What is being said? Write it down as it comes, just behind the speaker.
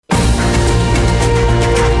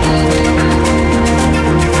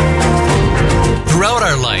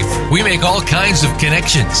all kinds of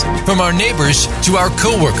connections, from our neighbors to our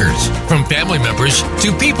coworkers, from family members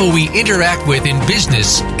to people we interact with in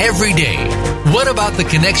business every day. What about the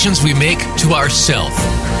connections we make to ourselves?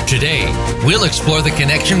 Today, we'll explore the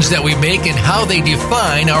connections that we make and how they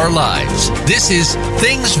define our lives. This is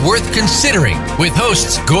Things Worth Considering with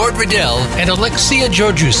hosts Gord Riddell and Alexia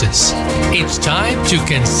Georgiousis. It's time to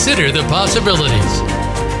consider the possibilities.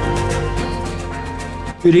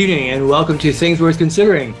 Good evening and welcome to Things Worth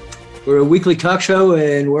Considering. We're a weekly talk show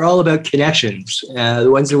and we're all about connections, the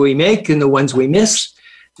ones that we make and the ones we miss,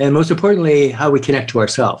 and most importantly, how we connect to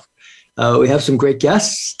ourselves. We have some great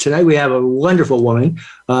guests. Tonight we have a wonderful woman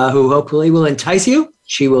who hopefully will entice you,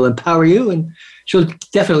 she will empower you, and she'll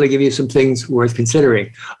definitely give you some things worth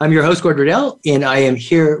considering. I'm your host, Gord Riddell, and I am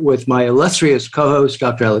here with my illustrious co-host,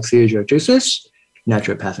 Dr. Alexia Georgiousis,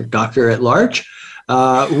 naturopathic doctor at large.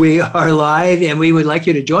 We are live, and we would like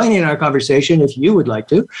you to join in our conversation if you would like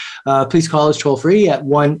to. Please call us toll-free at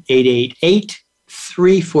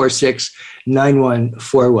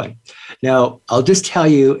 1-888-346-9141. Now, I'll just tell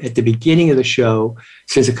you at the beginning of the show,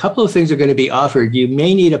 since a couple of things are going to be offered, you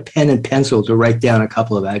may need a pen and pencil to write down a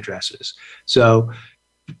couple of addresses. So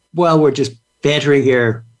while we're just bantering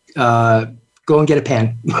here, go and get a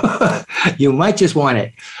pen. You might just want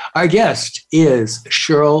it. Our guest is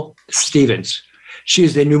Cheryl Stevens. She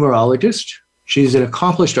is a numerologist. She's an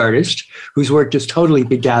accomplished artist whose work just totally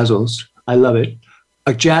bedazzles. I love it.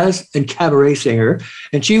 A jazz and cabaret singer,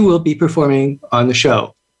 and she will be performing on the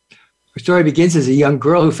show. Her story begins as a young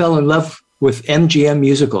girl who fell in love with MGM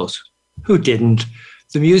musicals. Who didn't?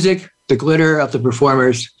 The music, the glitter of the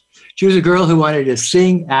performers. She was a girl who wanted to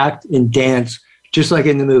sing, act, and dance, just like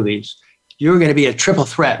in the movies. You were going to be a triple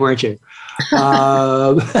threat, weren't you?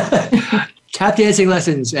 Tap dancing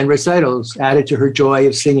lessons and recitals added to her joy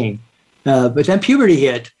of singing. But then puberty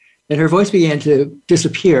hit, and her voice began to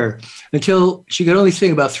disappear until she could only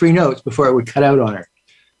sing about 3 notes before it would cut out on her.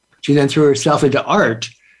 She then threw herself into art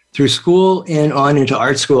through school and on into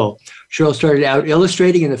art school. Cheryl started out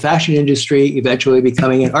illustrating in the fashion industry, eventually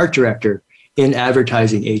becoming an art director in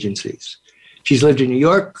advertising agencies. She's lived in New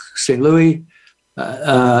York, St. Louis,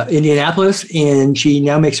 Indianapolis, and she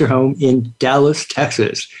now makes her home in Dallas,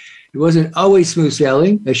 Texas. It wasn't always smooth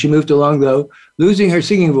sailing as she moved along, though, losing her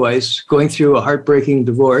singing voice, going through a heartbreaking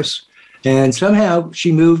divorce, and somehow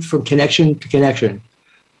she moved from connection to connection.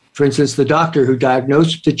 For instance, the doctor who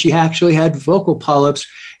diagnosed that she actually had vocal polyps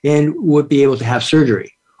and would be able to have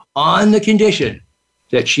surgery on the condition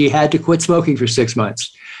that she had to quit smoking for 6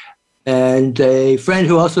 months. And a friend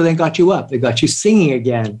who also then got you up. They got you singing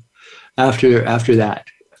again after that.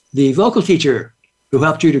 The vocal teacher who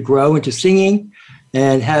helped you to grow into singing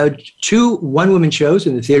and had 2 one-woman shows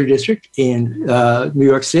in the theater district in New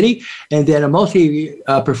York City, and then a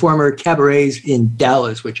multi-performer cabarets in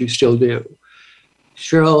Dallas, which you still do.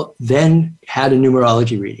 Cheryl then had a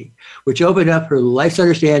numerology reading, which opened up her life's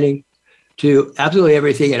understanding to absolutely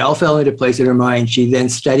everything. It all fell into place in her mind. She then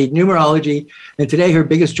studied numerology, and today her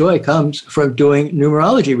biggest joy comes from doing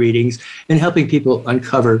numerology readings and helping people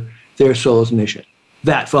uncover their soul's mission.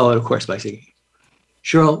 That followed, of course, by singing.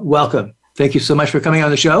 Cheryl, welcome. Thank you so much for coming on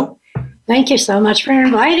the show. Thank you so much for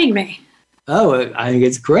inviting me. Oh, I think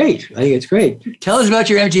it's great. Tell us about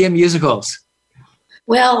your MGM musicals.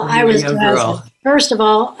 Well, I was, first of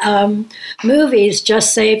all, movies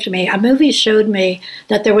just saved me. Movies showed me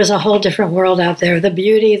that there was a whole different world out there. The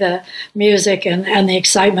beauty, the music, and the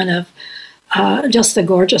excitement of just the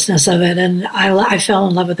gorgeousness of it. And I fell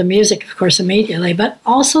in love with the music, of course, immediately, but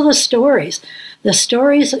also the stories. The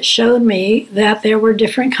stories showed me that there were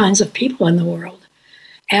different kinds of people in the world.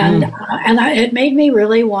 And it made me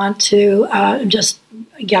really want to just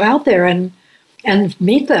get out there and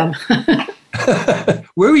meet them.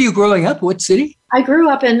 Where were you growing up? What city? I grew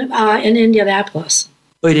up in Indianapolis.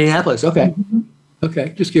 Oh, Indianapolis. Okay. Mm-hmm.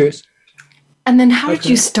 Okay. Just curious. And then how did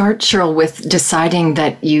you start, Cheryl, with deciding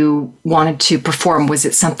that you wanted to perform? Was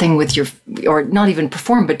it something with or not even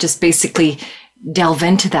perform, but just basically delve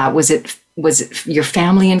into that? Was it your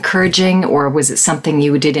family encouraging, or was it something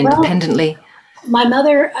you did independently? Well,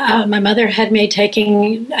 my mother had me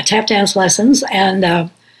taking tap dance lessons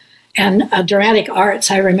and dramatic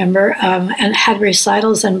arts, I remember, and had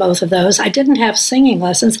recitals in both of those. I didn't have singing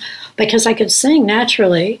lessons because I could sing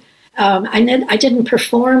naturally. I didn't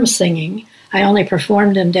perform singing. I only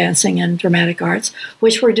performed in dancing and dramatic arts,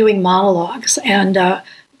 which were doing monologues. And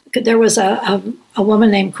there was a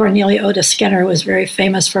woman named Cornelia Otis Skinner who was very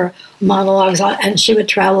famous for monologues, and she would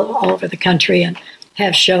travel all over the country and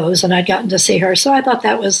have shows, and I'd gotten to see her. So I thought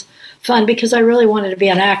that was fun because I really wanted to be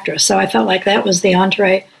an actress. So I felt like that was the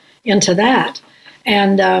entree into that.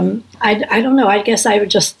 And I don't know, I guess I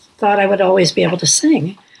just thought I would always be able to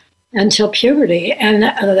sing until puberty. And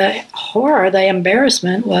the horror, the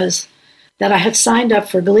embarrassment was that I had signed up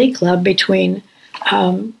for Glee Club between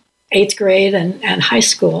 8th grade and high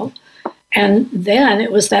school. And then it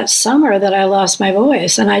was that summer that I lost my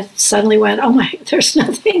voice, and I suddenly went, oh my, there's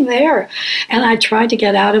nothing there. And I tried to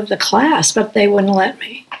get out of the class, but they wouldn't let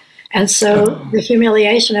me. And so the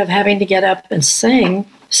humiliation of having to get up and sing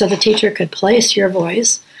so the teacher could place your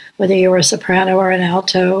voice, whether you were a soprano or an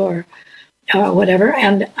alto or whatever.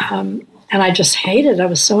 And I just hated it. I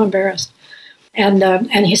was so embarrassed.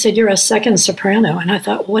 And he said, you're a second soprano. And I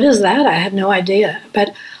thought, what is that? I had no idea.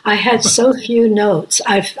 But I had so few notes.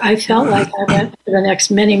 I felt like I went for the next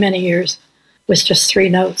many, many years with just 3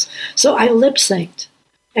 notes. So I lip synced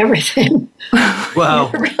everything. Wow.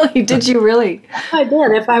 Really? Did you really? I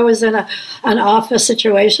did. If I was in an office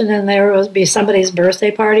situation and there would be somebody's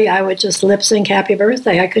birthday party, I would just lip sync happy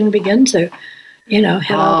birthday. I couldn't begin to,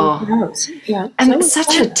 hit all those notes. Yeah. And it's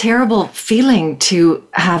such a terrible feeling to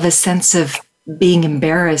have a sense of being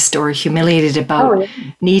embarrassed or humiliated about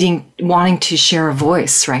wanting to share a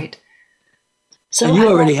voice, right? So and you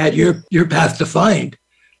already had your path defined.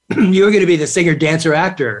 You were going to be the singer, dancer,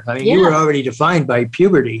 actor. I mean, you were already defined by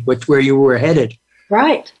puberty, where you were headed.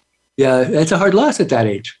 Right. Yeah, that's a hard loss at that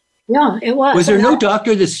age. Yeah, it was. Was there no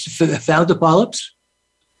doctor that found the polyps?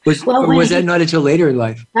 Or was that not until later in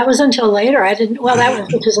life? That was until later. I didn't. Well, that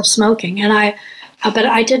was because of smoking, and but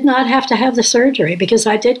I did not have to have the surgery because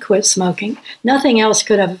I did quit smoking. Nothing else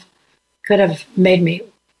could have made me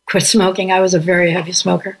quit smoking. I was a very heavy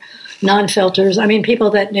smoker, non-filters. I mean,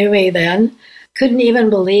 people that knew me then couldn't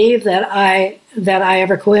even believe that I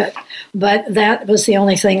ever quit. But that was the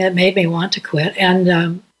only thing that made me want to quit.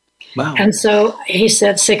 And wow. And so he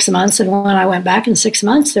said 6 months, and when I went back in 6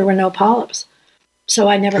 months, there were no polyps. So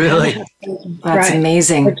I never really. had That's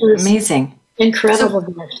amazing. Amazing. Incredible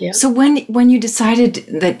gift, yeah. So when you decided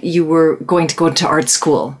that you were going to go to art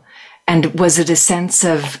school, and was it a sense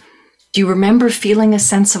of, do you remember feeling a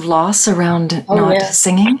sense of loss around not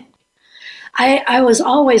singing? I was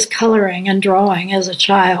always coloring and drawing as a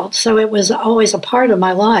child, so it was always a part of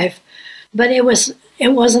my life, but it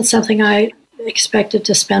wasn't something I expected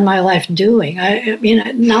to spend my life doing. I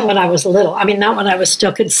mean, not when I was little. I mean, not when I was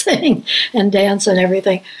still could sing and dance and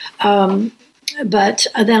everything. But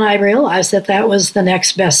then I realized that was the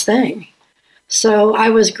next best thing. So I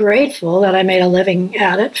was grateful that I made a living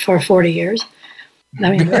at it for 40 years.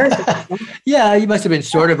 I mean, very grateful. Yeah, you must have been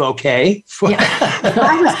sort of okay.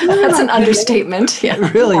 That's an understatement. Yeah,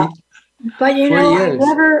 really. But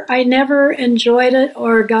I never enjoyed it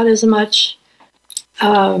or got as much,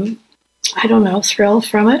 thrill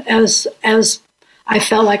from it as I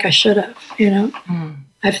felt like I should have.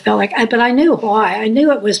 I felt like, but I knew why. I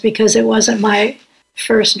knew it was because it wasn't my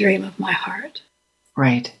first dream of my heart.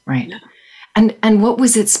 Right. Yeah. And what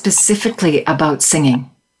was it specifically about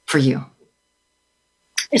singing for you?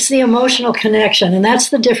 It's the emotional connection, and that's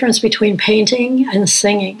the difference between painting and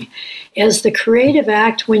singing. Is the creative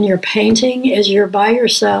act when you're painting is you're by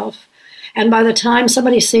yourself, and by the time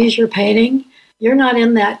somebody sees your painting, you're not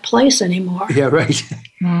in that place anymore. Yeah, right.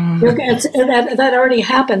 That already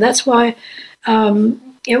happened. That's why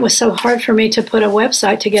it was so hard for me to put a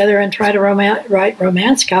website together and try to write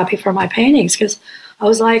romance copy for my paintings, because I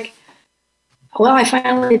was like, well, I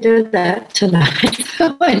finally did that tonight.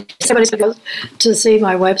 When somebody goes to see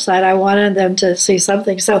my website, I wanted them to see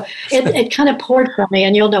something. So it kind of poured from me,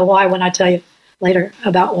 and you'll know why when I tell you later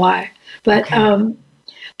about why. But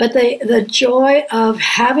but the joy of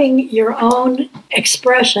having your own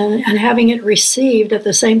expression and having it received at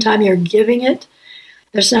the same time you're giving it,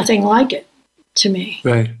 there's nothing like it to me.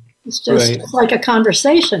 Right. It's just It's like a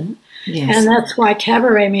conversation. Yes. And that's why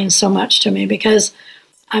cabaret means so much to me, because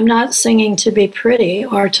I'm not singing to be pretty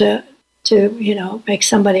or to make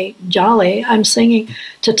somebody jolly. I'm singing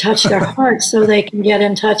to touch their hearts so they can get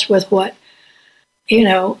in touch with what,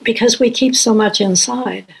 because we keep so much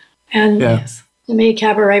inside. And to me,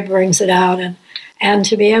 cabaret brings it out. And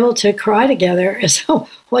to be able to cry together is,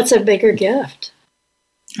 what's a bigger gift?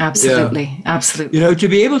 Absolutely. Yeah. Absolutely. To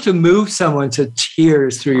be able to move someone to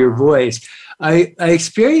tears through your voice. I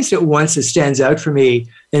experienced it once that stands out for me,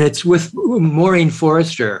 and it's with Maureen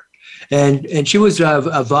Forrester. And she was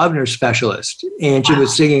a Wagner specialist, and she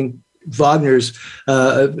was singing Wagner's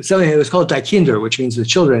something that was called Die Kinder, which means the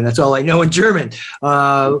children. That's all I know in German.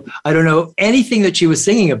 I don't know anything that she was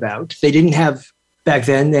singing about. They didn't have back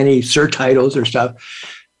then any surtitles or stuff.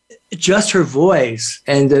 Just her voice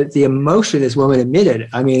and the emotion this woman emitted.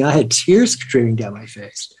 I mean, I had tears streaming down my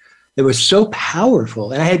face. It was so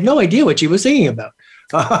powerful, and I had no idea what she was singing about.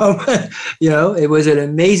 It was an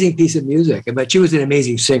amazing piece of music, but she was an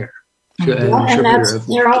amazing singer. And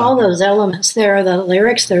there are all those elements. There are the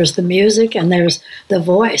lyrics, there's the music, and there's the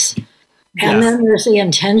voice. And then there's the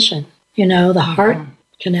intention, the heart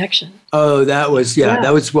connection. Oh, that was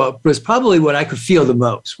what was probably what I could feel the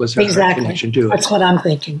most was her heart connection to it. That's what I'm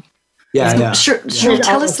thinking. Sure,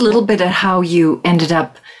 tell us a little bit of how you ended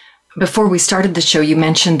up, before we started the show, you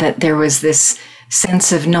mentioned that there was this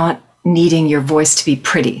sense of not needing your voice to be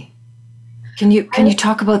pretty. Can you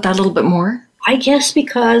talk about that a little bit more? I guess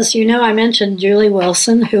because, I mentioned Julie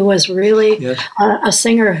Wilson, who was really a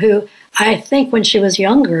singer who I think when she was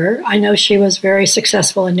younger, I know she was very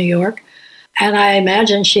successful in New York, and I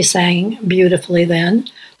imagine she sang beautifully then.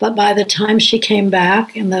 But by the time she came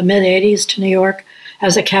back in the mid-'80s to New York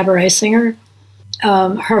as a cabaret singer,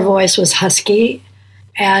 her voice was husky,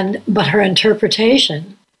 but her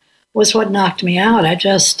interpretation was what knocked me out. It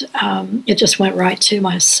just went right to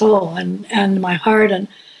my soul and my heart and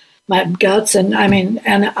my guts,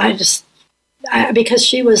 because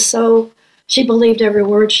she believed every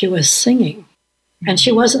word she was singing, and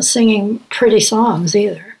she wasn't singing pretty songs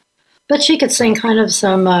either, but she could sing kind of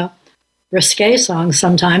some risque songs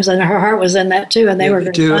sometimes, and her heart was in that too, and they were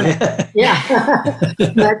very funny.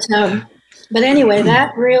 But anyway,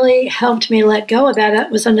 that really helped me let go of that.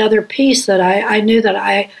 That was another piece that I knew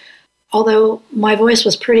that although my voice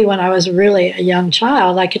was pretty when I was really a young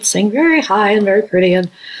child, I could sing very high and very pretty and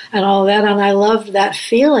all that. And I loved that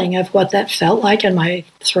feeling of what that felt like in my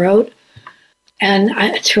throat and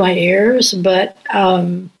to my ears. But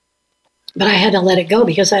I had to let it go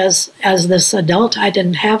because as this adult, I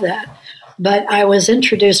didn't have that. But I was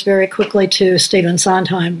introduced very quickly to Stephen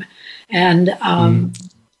Sondheim and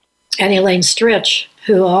Elaine Stritch,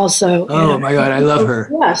 who also... Oh, my God, I love her.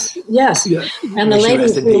 Yes. Yeah. And the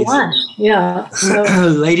Ladies Who Lunch. Yeah. So,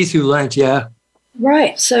 Ladies Who Lunch, yeah.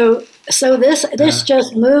 Right. So this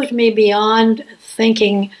just moved me beyond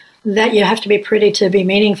thinking that you have to be pretty to be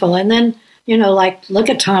meaningful. And then, look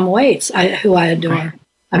at Tom Waits, who I adore. Right.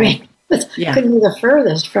 I mean, couldn't be the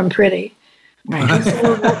furthest from pretty. Right.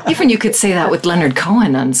 So, even you could say that with Leonard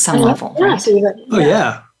Cohen on some level. Right?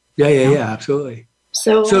 Yeah, absolutely.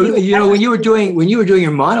 So when you were doing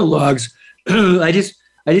your monologues, I just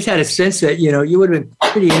had a sense that you would have been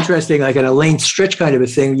pretty interesting, like an Elaine Stritch kind of a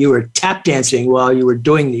thing. You were tap dancing while you were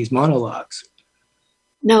doing these monologues.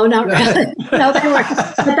 No, not really. No, they weren't.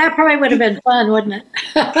 But that probably would have been fun, wouldn't it?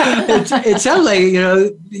 It sounds like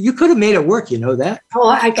you could have made it work. You know that? Oh,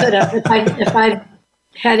 I could have if I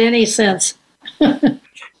had any sense.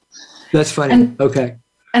 That's funny. Okay.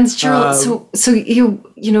 And Cheryl, so you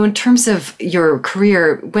in terms of your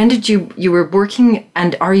career, when did you were working,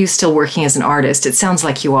 and are you still working as an artist? It sounds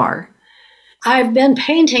like you are. I've been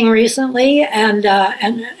painting recently, and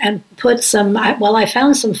put some. I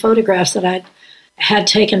found some photographs that I had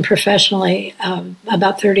taken professionally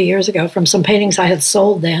about 30 years ago from some paintings I had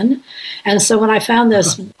sold then, and so when I found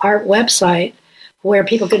this art website where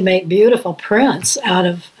people could make beautiful prints out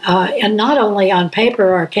of, and not only on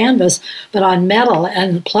paper or canvas, but on metal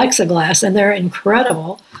and plexiglass, and they're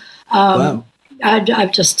incredible. Wow.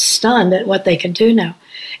 I'm just stunned at what they can do now.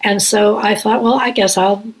 And so I thought, well, I guess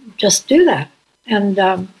I'll just do that. And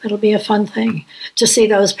it'll be a fun thing to see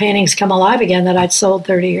those paintings come alive again that I'd sold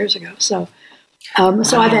 30 years ago. So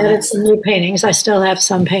I've added some new paintings. I still have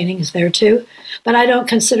some paintings there too, but I don't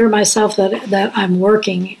consider myself that I'm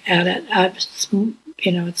working at it. It's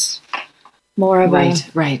more of a late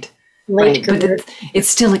career. But it's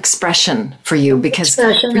still expression for you, because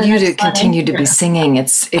for you to continue to be singing,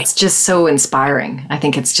 it's just so inspiring. I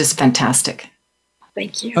think it's just fantastic.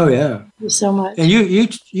 Thank you. Oh yeah. Thank you so much. And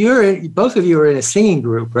you're both of you are in a singing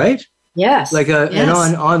group, right? Yes. Like an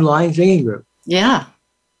online singing group. Yeah.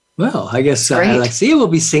 Well, I guess Alexia will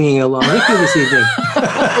be singing along with you this evening.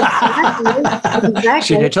 Exactly.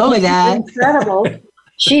 Should have told me that. Incredible.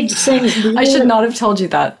 She sings beautiful. I should not have told you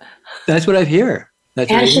that. That's what I hear.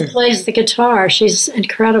 She plays the guitar. She's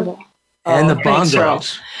incredible. And the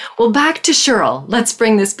bongos. Well, back to Cheryl. Let's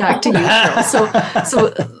bring this back to you, Cheryl.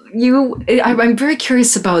 So I'm very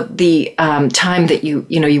curious about the time that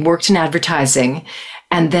you worked in advertising,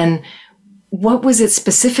 and then what was it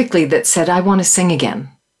specifically that said, I want to sing again?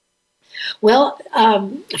 Well,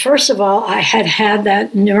 first of all, I had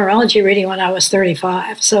that numerology reading when I was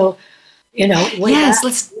 35. So,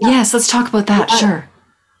 let's talk about that. Sure.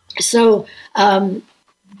 So,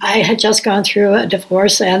 I had just gone through a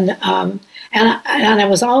divorce, and I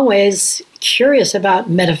was always curious about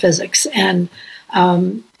metaphysics, and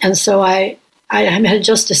so I I had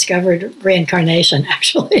just discovered reincarnation,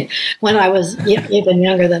 actually, when I was even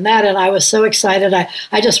younger than that. And I was so excited.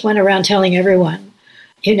 I just went around telling everyone,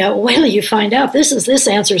 wait till you find out this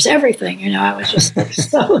answers everything. I was just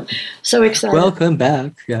so excited. Welcome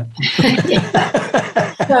back. Yeah.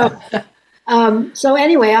 So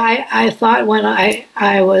anyway, I thought when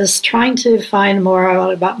I was trying to find more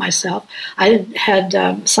out about myself, I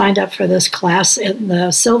had signed up for this class in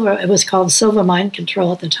the Silva. It was called Silva Mind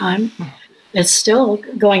Control at the time. It's still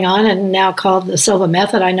going on and now called the Silva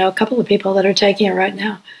Method. I know a couple of people that are taking it right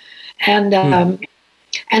now. And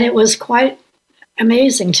it was quite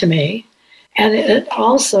amazing to me. And it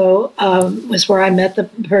also was where I met the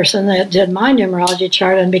person that did my numerology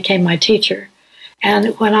chart and became my teacher. And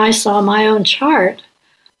when I saw my own chart,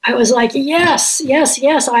 I was like, yes,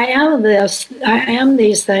 I am this. I am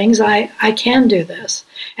these things. I can do this.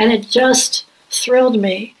 And it just thrilled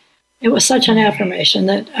me. It was such an affirmation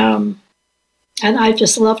that, and I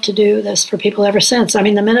just love to do this for people ever since. I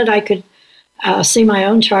mean, the minute I could see my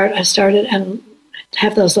own chart, I started and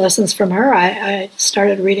have those lessons from her. I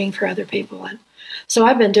started reading for other people. And so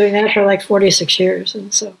I've been doing that for like 46 years.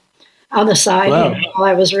 And so on the side, wow. While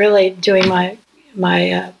I was really doing my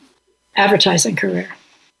advertising career.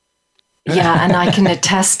 Yeah, and I can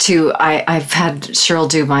attest to, I've had Cheryl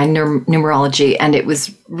do my numerology, and it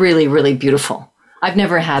was really, really beautiful. I've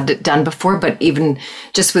never had it done before, but even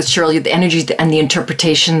just with Cheryl, the energy and the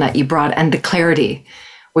interpretation that you brought and the clarity,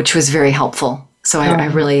 which was very helpful. So I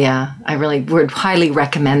really would highly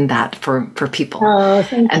recommend that for people. Oh,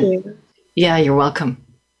 thank you. Yeah, you're welcome.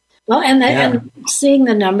 Well, and seeing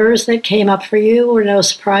the numbers that came up for you were no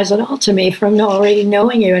surprise at all to me from already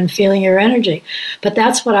knowing you and feeling your energy. But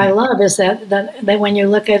that's what I love is that when you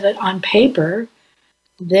look at it on paper,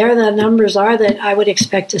 there the numbers are that I would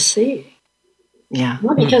expect to see. Yeah.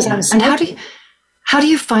 Well, because I'm and how do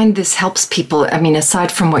you find this helps people? I mean,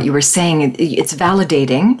 aside from what you were saying, it's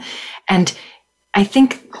validating. And I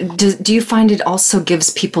think, do you find it also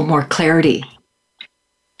gives people more clarity?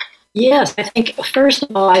 Yes, I think, first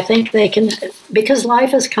of all, I think they can, because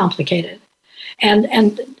life is complicated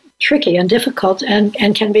and tricky and difficult and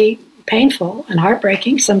can be painful and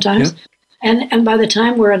heartbreaking sometimes. Yeah. And by the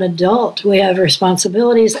time we're an adult, we have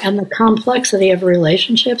responsibilities and the complexity of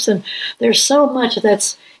relationships. And there's so much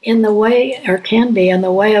that's in the way, or can be in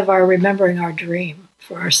the way of our remembering our dream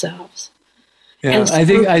for ourselves. Yeah, so, I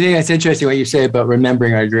think it's interesting what you say about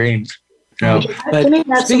remembering our dreams. But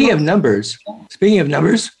speaking of numbers,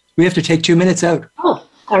 we have to take 2 minutes out. Oh,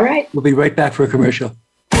 all right. We'll be right back for a commercial.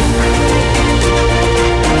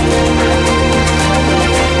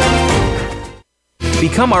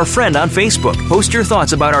 Become our friend on Facebook. Post your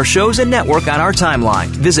thoughts about our shows and network on our timeline.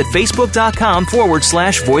 Visit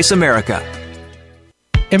facebook.com/Voice America.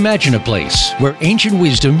 Imagine a place where ancient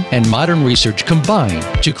wisdom and modern research combine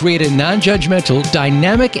to create a non-judgmental,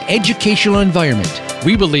 dynamic educational environment.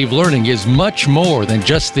 We believe learning is much more than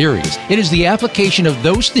just theories. It is the application of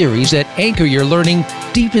those theories that anchor your learning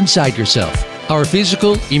deep inside yourself. Our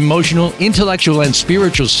physical, emotional, intellectual, and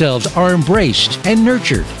spiritual selves are embraced and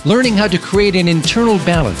nurtured, learning how to create an internal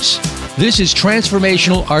balance. This is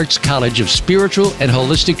Transformational Arts College of Spiritual and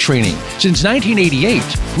Holistic Training. Since 1988,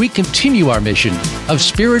 we continue our mission of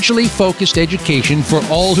spiritually focused education for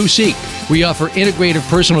all who seek. We offer integrative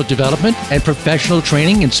personal development and professional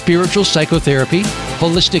training in spiritual psychotherapy,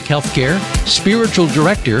 holistic healthcare, spiritual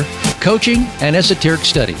director, coaching, and esoteric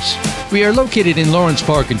studies. We are located in Lawrence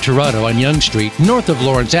Park in Toronto on Yonge Street, north of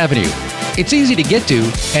Lawrence Avenue. It's easy to get to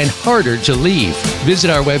and harder to leave. Visit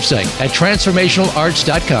our website at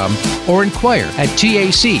transformationalarts.com or inquire at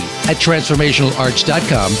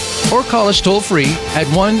TAC@transformationalarts.com or call us toll free at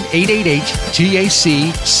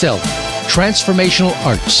 1-888-TAC-SELF. Transformational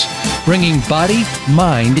Arts, bringing body,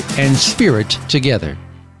 mind, and spirit together.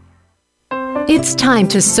 It's time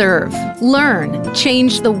to serve, learn,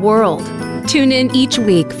 change the world. Tune in each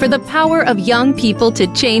week for The Power of Young People to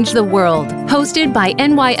Change the World, hosted by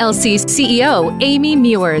NYLC CEO Amy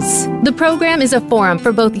Mewers. The program is a forum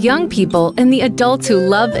for both young people and the adults who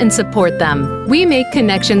love and support them. We make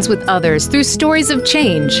connections with others through stories of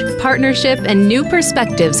change, partnership, and new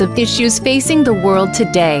perspectives of issues facing the world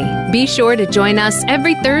today. Be sure to join us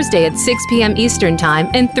every Thursday at 6 p.m. Eastern Time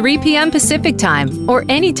and 3 p.m. Pacific Time, or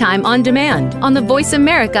anytime on demand on the Voice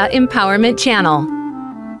America Empowerment Channel.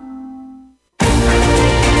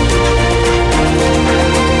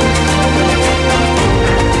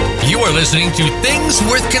 listening to Things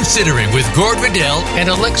Worth Considering with Gord Riddell and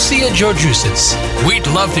Alexia Georgiousis. We'd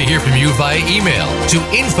love to hear from you via email to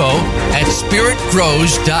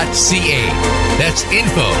info@spiritgrows.ca. That's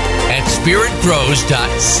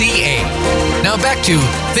info@spiritgrows.ca. Now back to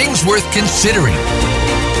Things Worth Considering.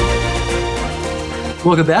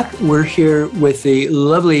 Welcome back. We're here with the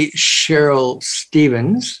lovely Cheryl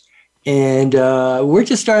Stevens, and we're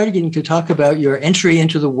just starting to talk about your entry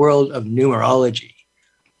into the world of numerology,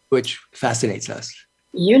 which fascinates us.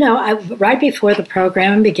 You know, right before the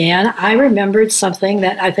program began, I remembered something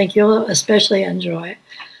that I think you'll especially enjoy,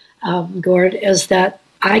 Gord, is that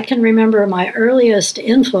I can remember my earliest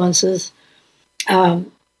influences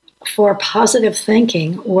for positive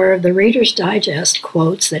thinking were the Reader's Digest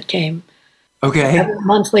quotes that came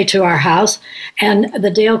monthly to our house, and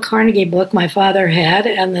the Dale Carnegie book my father had,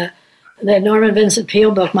 and the Norman Vincent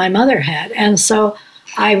Peale book my mother had. And so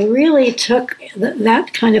I really took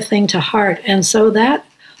that kind of thing to heart. And so that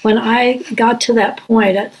when I got to that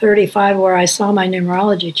point at 35 where I saw my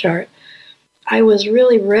numerology chart, I was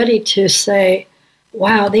really ready to say,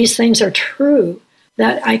 wow, these things are true,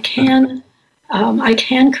 that I can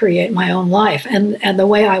create my own life and the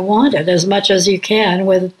way I want it, as much as you can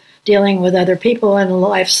with dealing with other people and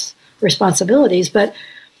life's responsibilities. But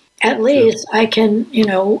at least I can,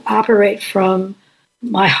 operate from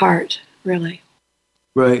my heart, really.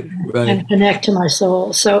 Right. And connect to my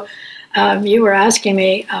soul. So you were asking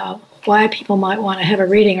me why people might want to have a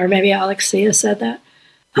reading, or maybe Alexia said that.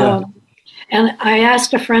 Yeah. And I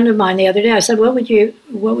asked a friend of mine the other day, I said, what would you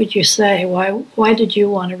say? Why did you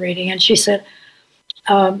want a reading? And she said,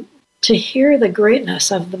 to hear the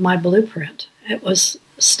greatness of my blueprint. It was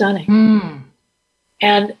stunning.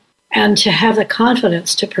 And to have the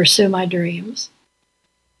confidence to pursue my dreams.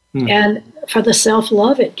 And for the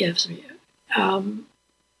self-love it gives me.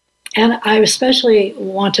 And I especially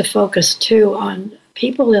want to focus, too, on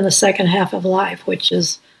people in the second half of life, which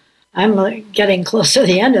is, I'm getting close to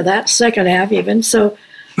the end of that second half even. So,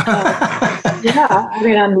 I'm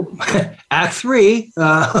Act 3.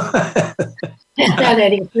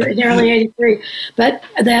 Nearly 83. But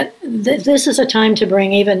this is a time to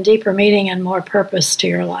bring even deeper meaning and more purpose to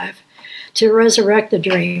your life, to resurrect the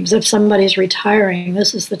dreams. If somebody's retiring,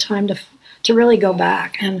 this is the time to really go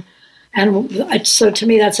back. And so to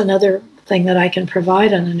me, that's another thing that I can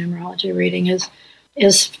provide in a numerology reading is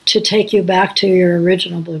to take you back to your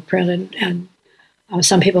original blueprint, and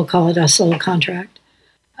some people call it a soul contract.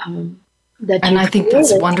 And I think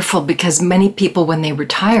that's wonderful, because many people, when they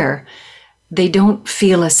retire, they don't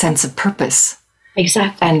feel a sense of purpose.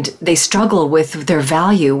 Exactly. And they struggle with their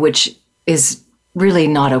value, which is really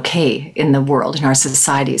not okay in the world, in our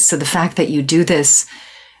societies. So the fact that you do this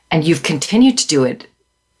and you've continued to do it,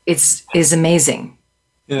 is amazing.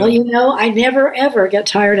 Yeah. Well, I never ever get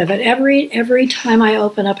tired of it. Every time I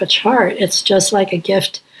open up a chart, it's just like a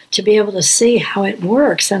gift to be able to see how it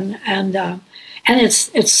works, and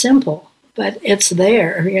it's simple, but it's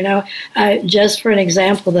there. Just for an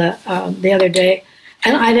example, the other day,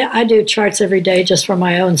 and I do charts every day just for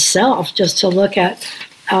my own self, just to look at.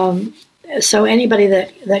 So anybody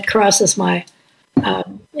that crosses my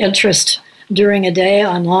interest during a day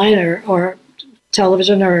online or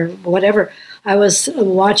television or whatever. I was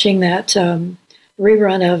watching that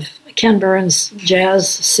rerun of Ken Burns' jazz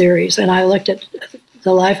series, and I looked at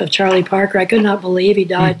the life of Charlie Parker. I could not believe he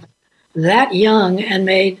died that young and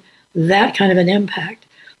made that kind of an impact.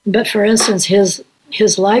 But for instance, his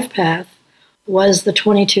life path was the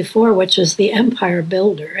 22-4, which is the empire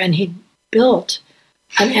builder, and he built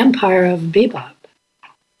an empire of bebop.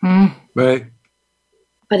 Right.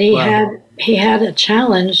 But he had a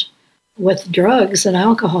challenge with drugs and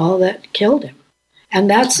alcohol that killed him. And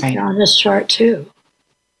that's on his chart too.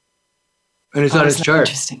 And it's on his chart.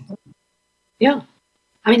 Interesting. Yeah.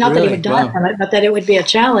 I mean, not that he would die from it, but that it would be a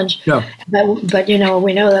challenge. No. But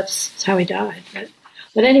we know that's how he died.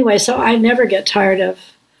 But anyway, so I never get tired of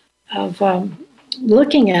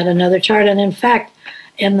looking at another chart. And in fact,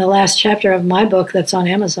 in the last chapter of my book that's on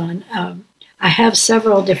Amazon, I have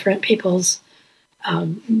several different people's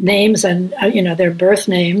names and their birth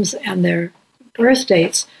names and their birth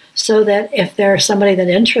dates, so that if there's somebody that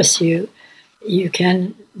interests you, you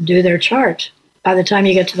can do their chart. By the time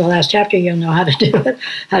you get to the last chapter, you'll know how to do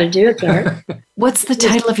it there. What's the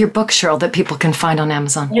title of your book, Cheryl, that people can find on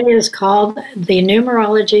Amazon? It is called The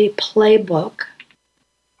Numerology Playbook.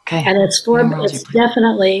 Okay. And it's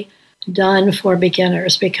definitely done for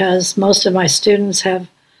beginners, because most of my students have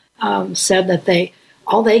said that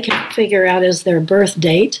all they can figure out is their birth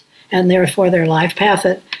date and therefore their life path,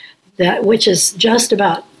 which is just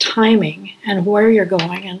about timing and where you're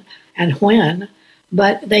going and when.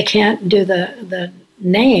 but they can't do the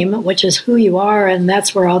name, which is who you are, and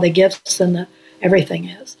that's where all the gifts and everything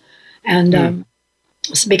is. And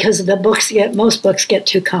it's because most books get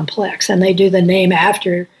too complex, and they do the name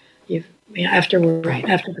after after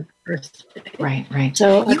the birthday. Right.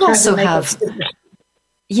 So you also have.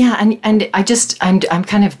 Yeah, and I'm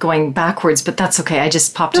kind of going backwards, but that's okay. I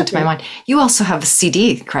just popped into my mind. You also have a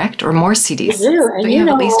CD, correct, or more CDs? I do. And you have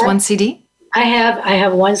at least one CD. I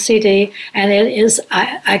have one CD, and it is.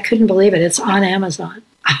 I couldn't believe it. It's on Amazon.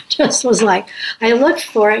 I just was like, I looked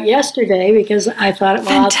for it yesterday because I thought,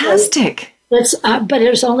 well, fantastic. But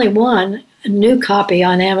there's only one new copy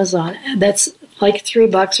on Amazon that's like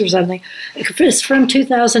 $3 or something. It's from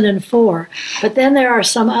 2004, but then there are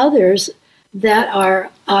some others that are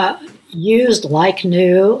used like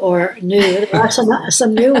new or new. There are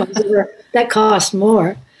some new ones that cost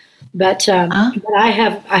more, but I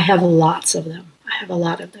have lots of them. I have a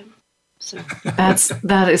lot of them. So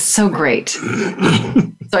that is so great.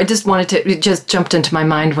 So I just wanted to, it just jumped into my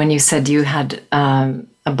mind when you said you had a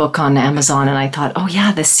book on Amazon, and I thought, oh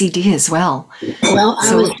yeah, the CD as well. Well,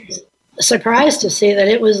 I was surprised to see that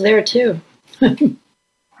it was there too.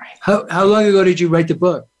 How long ago did you write the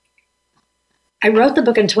book? I wrote the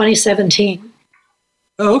book in 2017.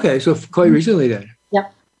 Oh, okay. So quite recently then.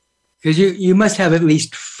 Yep. Because you must have at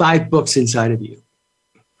least 5 books inside of you.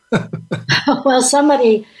 Well,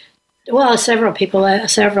 several people,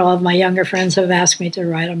 several of my younger friends have asked me to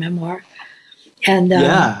write a memoir. And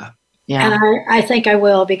yeah. And I think I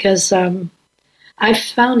will, because I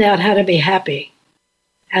found out how to be happy.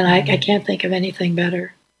 And I can't think of anything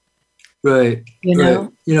better. Right. You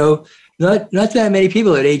know? You know, not that many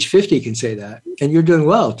people at age 50 can say that. And you're doing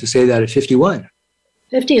well to say that at 51.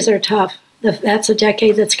 50s are tough. That's a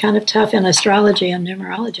decade that's kind of tough in astrology and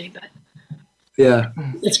numerology. But yeah,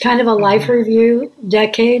 it's kind of a life review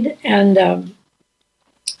decade. And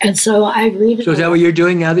so I read. So is that what you're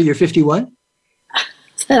doing now that you're 51?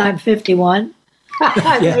 That I'm 51.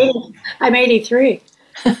 I'm 83.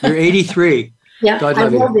 You're 83. Yeah, God I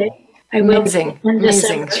love will you. be. Amazing,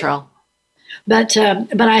 Cheryl. But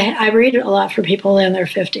I read a lot for people in their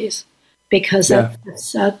 50s because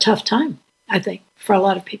it's a tough time, I think, for a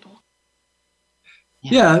lot of people.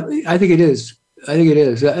 Yeah, I think it is.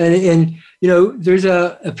 And you know, there's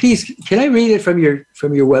a piece. Can I read it from your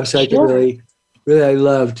website Sure. that really I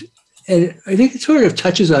loved? And I think it sort of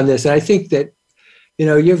touches on this. And I think that, you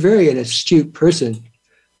know, you're very an astute person.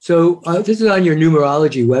 So this is on your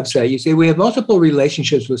numerology website. You say, we have multiple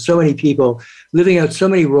relationships with so many people, living out so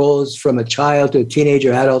many roles from a child to a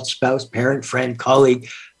teenager, adult, spouse, parent, friend, colleague,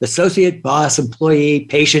 associate, boss, employee,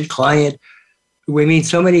 patient, client. We mean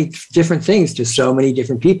so many different things to so many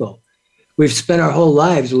different people. We've spent our whole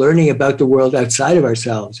lives learning about the world outside of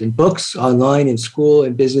ourselves, in books, online, in school,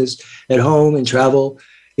 in business, at home, in travel,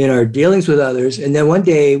 in our dealings with others. And then one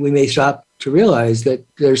day we may stop to realize that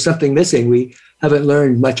there's something missing. We haven't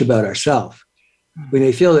learned much about ourselves. We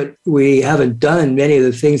may feel that we haven't done many of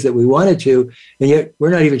the things that we wanted to, and yet we're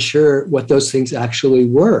not even sure what those things actually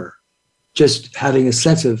were, just having a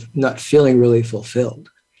sense of not feeling really fulfilled.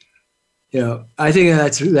 You know, I think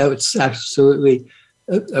that's absolutely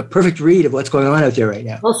a perfect read of what's going on out there right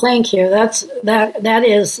now. Well, thank you.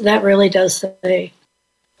 That really does say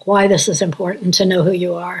why this is important to know who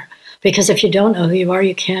you are. Because if you don't know who you are,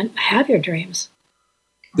 you can't have your dreams.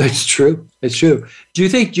 That's true. It's true. Do you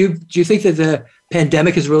think that the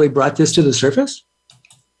pandemic has really brought this to the surface?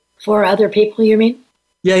 For other people, you mean?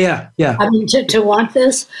 Yeah. I mean, to want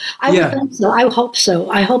this? I would think so. I hope so.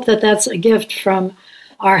 I hope that that's a gift from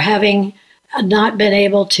our having not been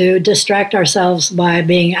able to distract ourselves by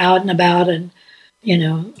being out and about and, you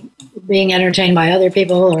know, being entertained by other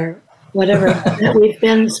people or whatever. That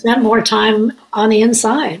we've spent more time on the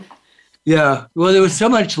inside. Yeah. Well, there was so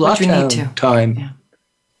much lockdown time. Yeah.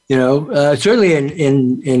 You know, certainly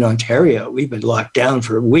in Ontario, we've been locked down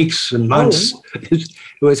for weeks and months. Oh. It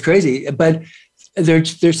was crazy. But there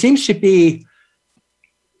seems to be,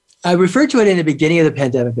 I referred to it in the beginning of the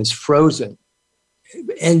pandemic as frozen.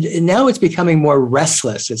 And now it's becoming more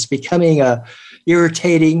restless. It's becoming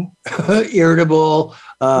irritating, irritable,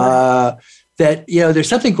 that, you know, there's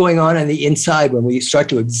something going on the inside when we start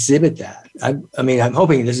to exhibit that. I'm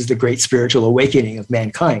hoping this is the great spiritual awakening of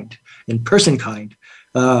mankind and personkind.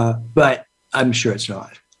 But I'm sure it's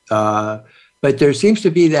not. But there seems to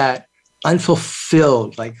be that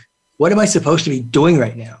unfulfilled, like, what am I supposed to be doing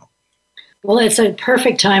right now? Well, it's a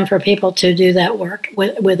perfect time for people to do that work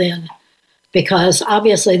within, because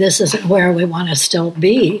obviously this isn't where we want to still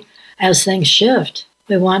be as things shift.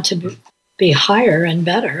 We want to be higher and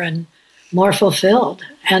better and more fulfilled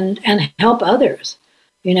and help others.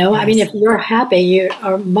 You know, I mean, if you're happy, you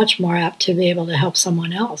are much more apt to be able to help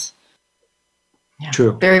someone else. Yeah.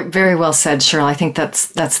 True. Very, very well said, Cheryl. I think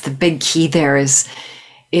that's the big key there is,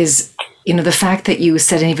 you know, the fact that you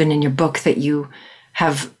said even in your book that you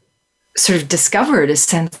have sort of discovered a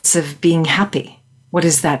sense of being happy. What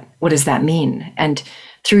does that mean? And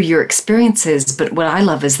through your experiences, but what I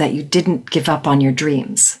love is that you didn't give up on your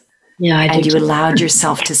dreams. Yeah, I and do. You allowed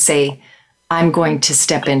yourself to say, I'm going to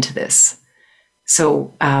step into this.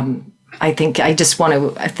 So I think I just want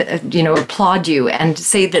to, applaud you and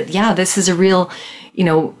say that, yeah, this is a real,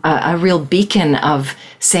 a real beacon of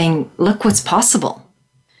saying, look what's possible.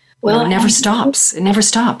 Well, it never stops. It never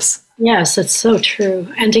stops. Yes, it's so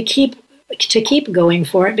true. And to keep going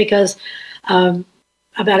for it, because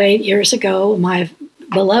about 8 years ago, my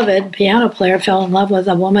beloved piano player fell in love with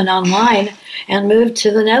a woman online and moved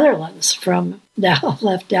to the Netherlands from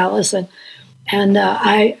left Dallas, and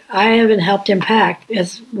I haven't helped him pack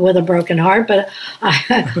with a broken heart, but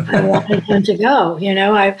I wanted him to go. You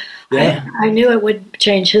know, I knew it would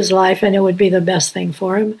change his life and it would be the best thing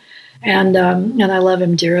for him, and I love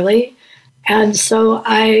him dearly, and so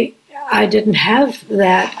I didn't have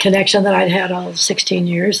that connection that I'd had all 16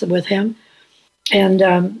 years with him,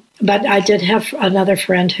 and but I did have another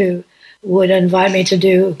friend who would invite me to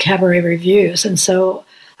do cabaret reviews, and so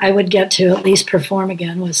I would get to at least perform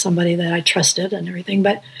again with somebody that I trusted and everything,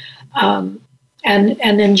 but and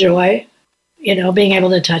enjoy, being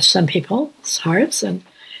able to touch some people's hearts, and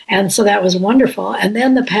so that was wonderful. And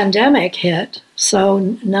then the pandemic hit, so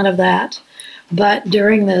none of that. But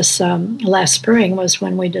during this last spring was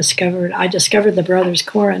when I discovered the Brothers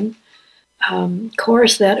Koren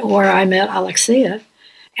course where I met Alexia,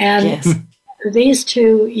 and yes. These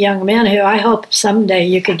two young men who I hope someday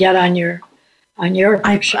you could get on your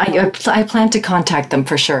show. I plan to contact them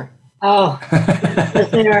for sure. Oh,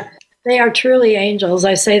 they are truly angels.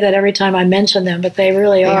 I say that every time I mention them, but they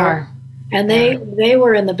really are. And they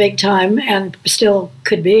were in the big time and still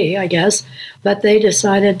could be, I guess, but they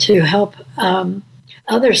decided to help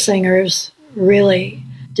other singers really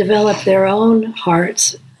develop their own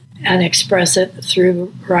hearts and express it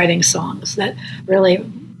through writing songs that really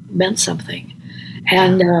meant something.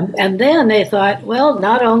 And then they thought, well,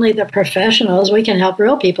 not only the professionals, we can help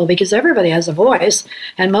real people, because everybody has a voice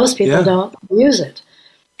and most people don't use it.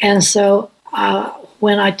 And so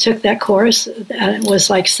when I took that course, and it was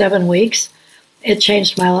like 7 weeks, it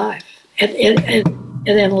changed my life. It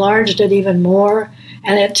enlarged it even more,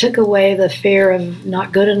 and it took away the fear of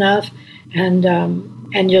not good enough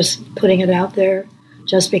and just putting it out there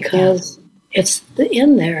just because it's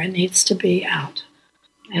in there. It needs to be out.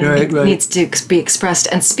 It needs to be expressed.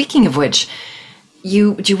 And speaking of which, do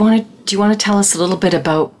you want to tell us a little bit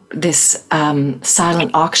about this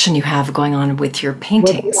silent auction you have going on with your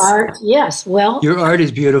paintings? With art, yes. Well, your art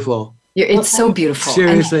is beautiful. It's so beautiful.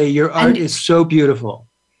 Seriously, your art is so beautiful.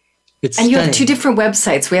 It's and stunning. You have two different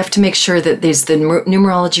websites. We have to make sure that there's the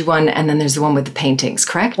numerology one, and then there's the one with the paintings,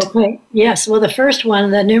 correct? Okay. Yes. Well, the first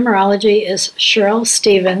one, the numerology, is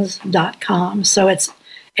SherylStevens.com. So it's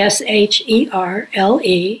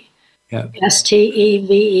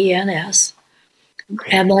SherylStevens.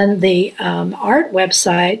 And then the art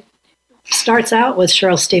website starts out with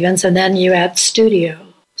Cheryl Stevens, and then you add studio.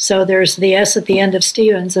 So there's the S at the end of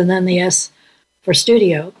Stevens, and then the S for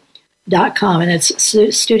studio.com, and it's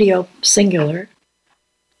studio singular.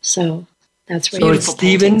 So that's where so it's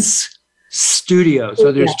Stevens Studio.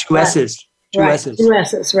 So there's two S's. Two S's. Two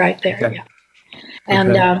S's right there. Okay. Yeah.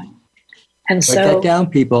 And and so write that down,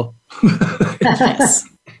 people. Yes.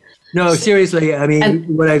 No, seriously. I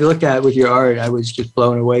mean, what I looked at with your art, I was just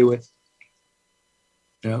blown away with.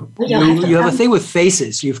 You have a thing with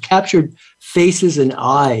faces. You've captured faces and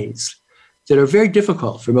eyes that are very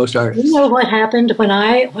difficult for most artists. You know what happened when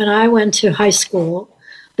I went to high school?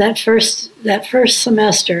 That first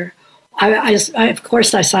semester, I of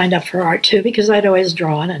course I signed up for art too, because I'd always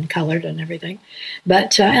drawn and colored and everything.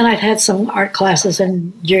 But and I'd had some art classes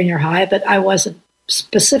in junior high, but I wasn't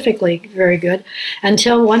specifically very good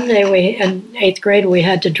until one day in 8th grade we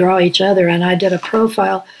had to draw each other, and I did a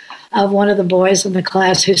profile of one of the boys in the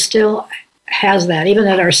class who still has that. Even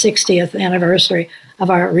at our 60th anniversary of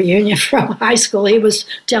our reunion from high school, he was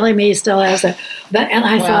telling me he still has it. And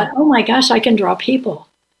I thought, oh my gosh, I can draw people.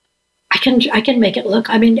 I can make it look.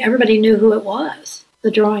 I mean, everybody knew who it was,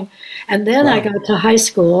 the drawing. And then I got to high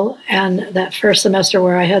school, and that first semester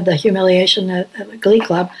where I had the humiliation at the Glee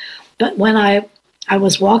Club, but when I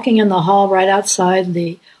was walking in the hall right outside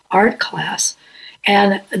the art class,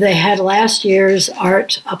 and they had last year's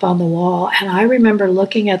art up on the wall. And I remember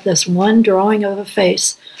looking at this one drawing of a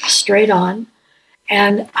face straight on.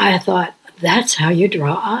 And I thought, that's how you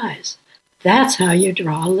draw eyes. That's how you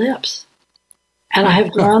draw lips. And I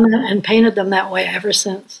have drawn them and painted them that way ever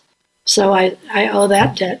since. So I owe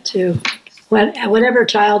that debt to whatever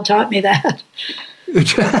child taught me that.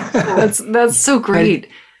 That's so great.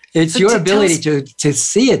 It's your ability to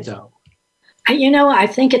see it, though. I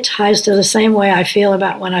think it ties to the same way I feel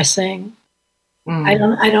about when I sing. I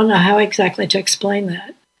don't know how exactly to explain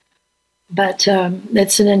that, but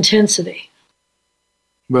it's an intensity.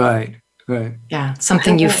 Right. Yeah,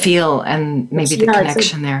 something you feel, and maybe the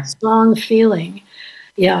connection there. Strong feeling,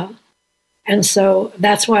 yeah. And so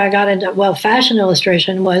that's why I got into, fashion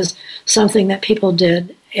illustration was something that people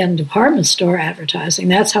did in department store advertising.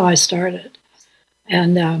 That's how I started.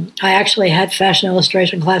 And I actually had fashion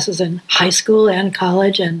illustration classes in high school and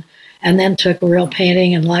college, and then took real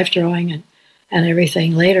painting and life drawing and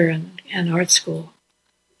everything later in art school.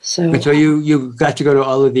 So you got to go to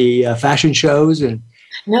all of the fashion shows and.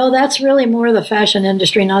 No, that's really more the fashion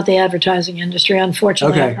industry, not the advertising industry.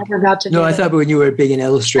 Unfortunately, I never got to do I thought when you were being an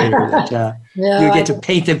illustrator that you get to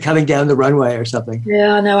paint them coming down the runway or something.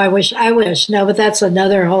 Yeah, no, I wish. No, but that's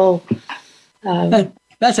another whole...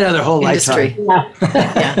 that's another whole industry. Lifetime.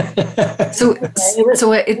 Yeah. So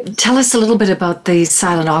tell us a little bit about the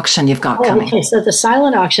silent auction you've got coming. Okay, so the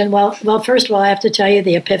silent auction, well, first of all, I have to tell you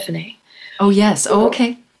the epiphany. Oh, yes. Oh,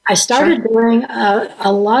 okay. I started doing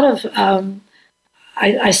a lot of...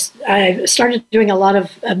 I started doing a lot of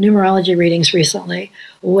numerology readings recently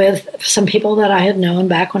with some people that I had known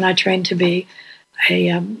back when I trained to be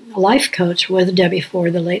a life coach with Debbie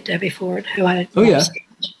Ford, the late Debbie Ford, who I love so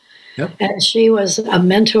much. Yep. And she was a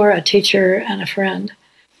mentor, a teacher, and a friend.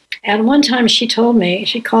 And one time she called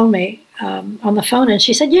me on the phone, and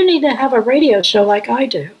she said, "You need to have a radio show like I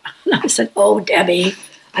do." And I said, "Oh, Debbie,"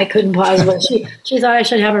 I couldn't possibly. She thought I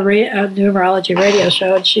should have a numerology radio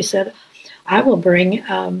show, and she said, "I will bring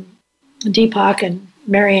Deepak and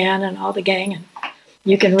Marianne and all the gang, and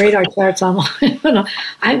you can read our charts online."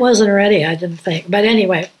 I wasn't ready, I didn't think. But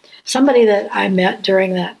anyway, somebody that I met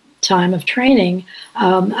during that time of training,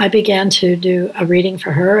 I began to do a reading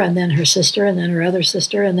for her, and then her sister, and then her other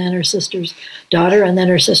sister, and then her sister's daughter, and then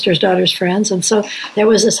her sister's daughter's friends. And so there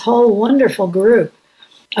was this whole wonderful group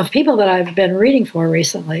of people that I've been reading for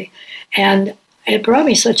recently. And it brought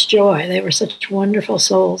me such joy. They were such wonderful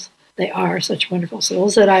souls. They are such wonderful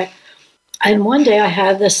souls and one day I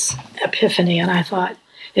had this epiphany, and I thought,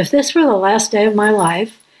 if this were the last day of my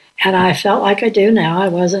life, and I felt like I do now, I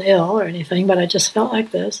wasn't ill or anything, but I just felt like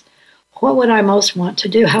this, what would I most want to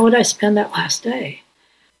do? How would I spend that last day?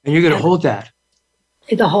 And you're going to hold that.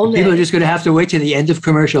 The whole day. People are just going to have to wait to the end of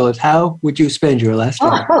commercial. Is how would you spend your last day?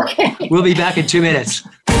 Oh, okay. We'll be back in 2 minutes.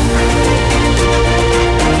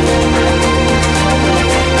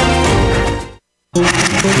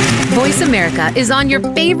 Voice America is on your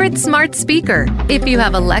favorite smart speaker. If you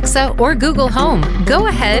have Alexa or Google Home, go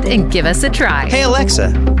ahead and give us a try. Hey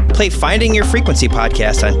Alexa, play Finding Your Frequency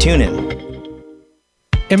podcast on TuneIn.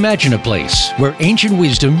 Imagine a place where ancient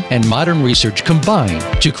wisdom and modern research combine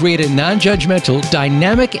to create a non-judgmental,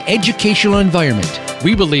 dynamic educational environment.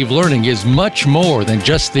 We believe learning is much more than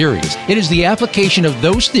just theories. It is the application of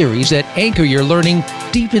those theories that anchor your learning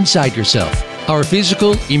deep inside yourself. Our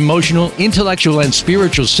physical, emotional, intellectual, and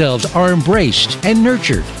spiritual selves are embraced and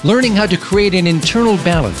nurtured, learning how to create an internal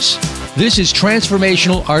balance. This is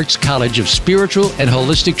Transformational Arts College of Spiritual and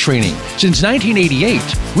Holistic Training. Since 1988,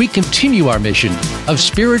 we continue our mission of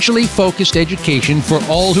spiritually focused education for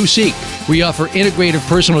all who seek. We offer integrative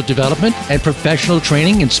personal development and professional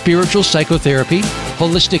training in spiritual psychotherapy,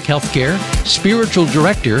 holistic healthcare, spiritual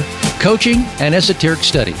director, coaching, and esoteric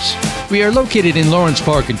studies. We are located in Lawrence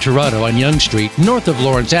Park in Toronto on Yonge Street, north of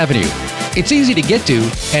Lawrence Avenue. It's easy to get to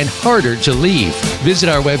and harder to leave. Visit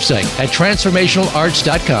our website at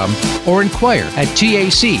transformationalarts.com or inquire at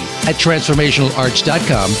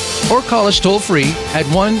TAC@transformationalarts.com or call us toll free at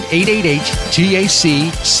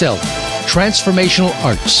 1-888-TAC-SELF. Transformational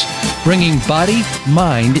Arts, bringing body,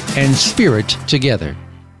 mind, and spirit together.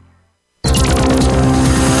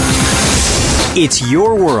 It's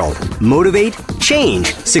your world. Motivate,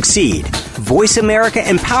 change, succeed.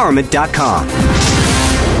 VoiceAmericaEmpowerment.com.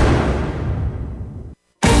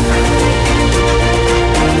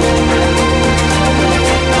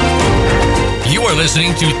 You are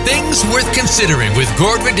listening to Things Worth Considering with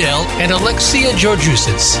Gord Riddell and Alexia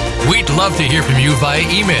Georgiousis. We'd love to hear from you via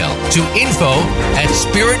email to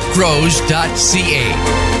info@spiritgrows.ca.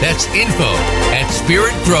 That's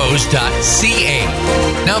info@spiritgrows.ca.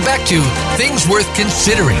 Now back to Things Worth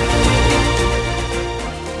Considering.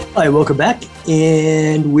 Hi, welcome back.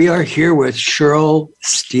 And we are here with Cheryl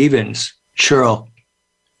Stevens. Cheryl,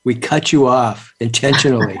 we cut you off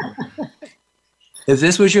intentionally. If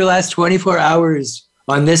this was your last 24 hours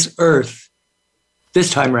on this earth,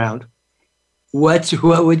 this time round, what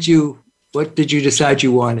did you decide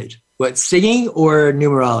you wanted? What, singing or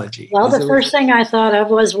numerology? Well, the first thing I thought of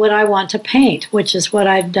was, would I want to paint, which is what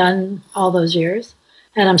I've done all those years,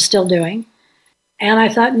 and I'm still doing. And I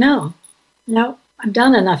thought, no, I've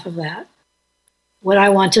done enough of that. Would I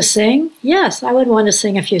want to sing? Yes, I would want to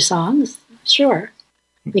sing a few songs, sure.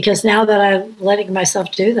 Because now that I'm letting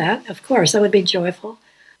myself do that, of course, I would be joyful.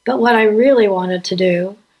 But what I really wanted to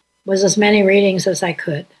do was as many readings as I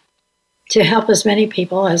could, to help as many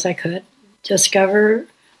people as I could discover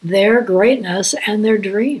their greatness and their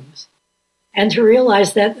dreams, and to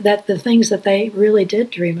realize that the things that they really did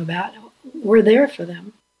dream about were there for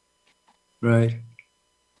them. Right.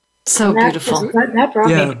 So beautiful. That brought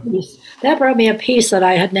me peace. That brought me a peace that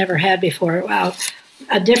I had never had before. Wow,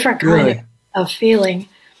 a different kind of feeling.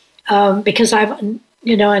 Because I've,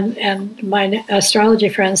 and my astrology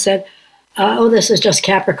friend said, oh, this is just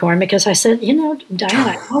Capricorn. Because I said, Diana,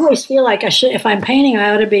 I always feel like I should, if I'm painting,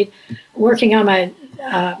 I ought to be working on my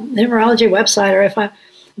numerology website, or if I'm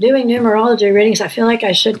doing numerology readings, I feel like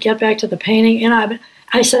I should get back to the painting.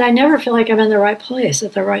 I said, I never feel like I'm in the right place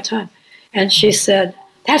at the right time. And she said,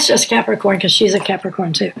 that's just Capricorn, because she's a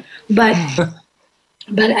Capricorn too. But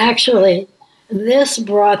actually, this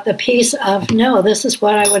brought the peace of, no, this is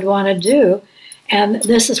what I would want to do, and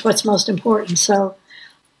this is what's most important. So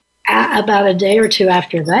about a day or two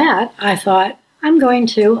after that, I thought, I'm going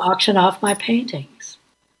to auction off my paintings,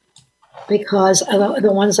 because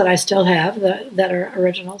the ones that I still have, that are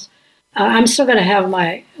originals. I'm still going to have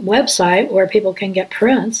my website where people can get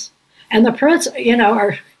prints. And the prints,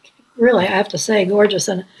 are really, I have to say, gorgeous.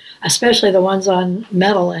 And especially the ones on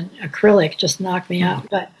metal and acrylic just knock me out.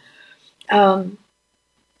 But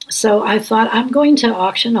so I thought, I'm going to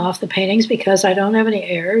auction off the paintings because I don't have any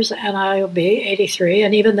heirs, and I'll be 83.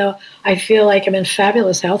 And even though I feel like I'm in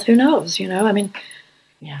fabulous health, who knows?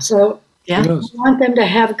 So I want them to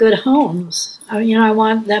have good homes. I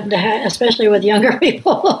want them to have, especially with younger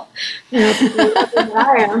people, people than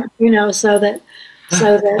I am, so that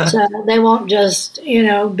they won't just,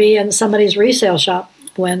 be in somebody's resale shop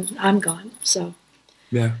when I'm gone. So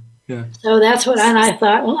yeah. So that's what, and I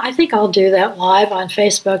thought, well, I think I'll do that live on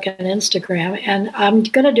Facebook and Instagram, and I'm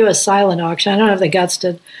going to do a silent auction. I don't have the guts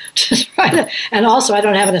to try to, and also I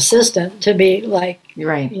don't have an assistant to be like,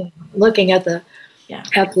 looking at the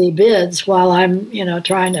bids while I'm,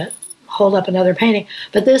 trying to hold up another painting.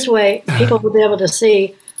 But this way, people will be able to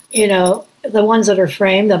see, the ones that are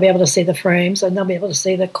framed. They'll be able to see the frames, and they'll be able to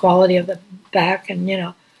see the quality of the back, and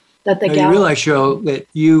that the gallery. You realize, Cheryl, that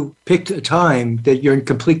you picked a time that you're in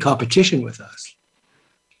complete competition with us.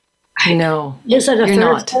 I know. Is it a You're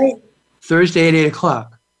Thursday? Not. Thursday at 8:00.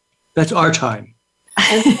 That's our time.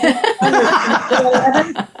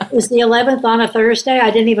 Is the 11th on a Thursday?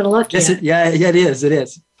 I didn't even look yet. It is. It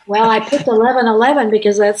is. Well, I picked 11:11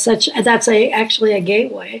 because that's actually a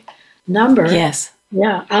gateway number. Yes.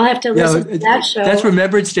 Yeah, I'll have to listen to that show. That's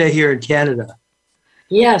Remembrance Day here in Canada.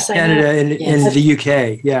 Yes, Canada and in the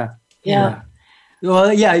UK. Yeah.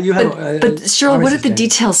 Well, you have. But Cheryl, what are the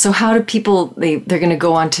details? So how do people? They're going to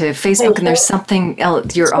go onto Facebook, and there's something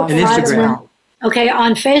else. You're on Instagram. Okay,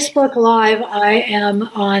 on Facebook Live, I am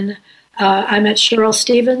on. I'm at Cheryl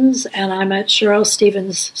Stevens, and I'm at Cheryl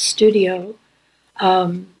Stevens Studio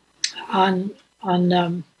on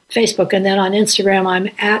Facebook, and then on Instagram, I'm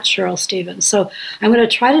at Cheryl Stevens. So I'm going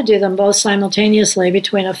to try to do them both simultaneously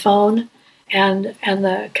between a phone and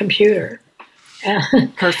the computer.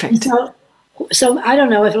 Perfect. So I don't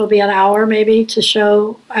know if it'll be an hour maybe to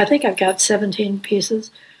show. I think I've got 17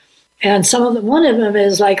 pieces. And one of them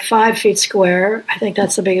is like 5 feet square. I think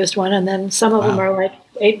that's the biggest one. And then some of them are like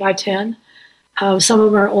 8 by 10. Some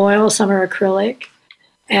of them are oil, some are acrylic.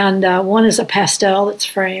 And one is a pastel that's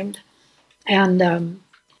framed. And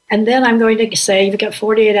then I'm going to say, you've got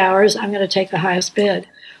 48 hours, I'm going to take the highest bid.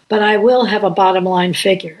 But I will have a bottom line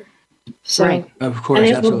figure. So, right, of course,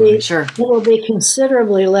 and absolutely. It will be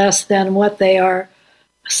considerably less than what they are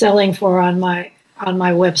selling for on my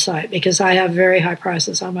website, because I have very high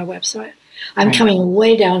prices on my website. I'm coming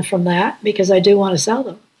way down from that because I do want to sell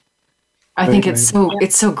them. I think it's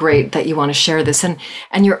so great that you want to share this, and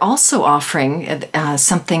you're also offering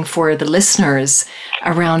something for the listeners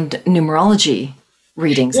around numerology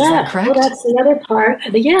readings. Is that correct? Well, that's the other part.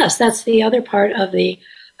 Yes, that's the other part of the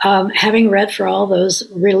having read for all those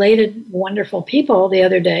related wonderful people the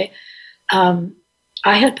other day. I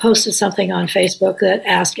had posted something on Facebook that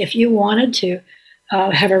asked if you wanted to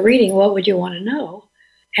have a reading, what would you want to know?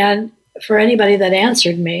 And for anybody that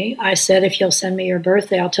answered me, I said, if you'll send me your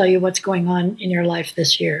birthday, I'll tell you what's going on in your life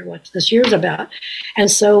this year, what this year's about.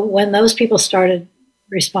 And so when those people started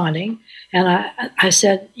responding, and I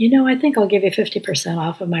said, I think I'll give you 50%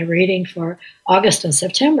 off of my reading for August and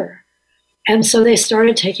September. And so they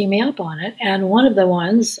started taking me up on it. And one of the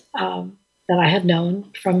ones that I had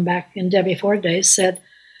known from back in Debbie Ford days said,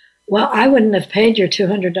 well, I wouldn't have paid your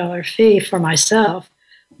 $200 fee for myself,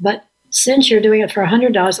 but since you're doing it for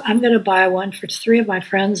 $100, I'm going to buy one for 3 of my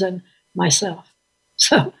friends and myself.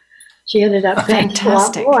 So she ended up paying a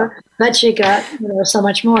lot more, but she got so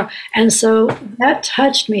much more. And so that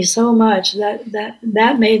touched me so much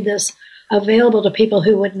that made this available to people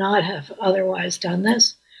who would not have otherwise done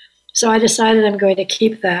this. So I decided I'm going to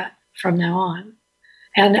keep that from now on.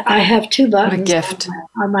 And I have 2 buttons what a gift.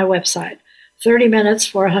 On my website, 30 minutes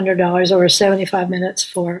for $100 or 75 minutes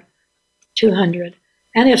for $200.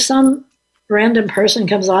 And if some random person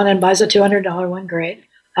comes on and buys a $200 one, great.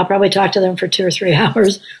 I'll probably talk to them for 2 or 3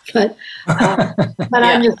 hours. But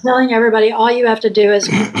I'm just telling everybody, all you have to do is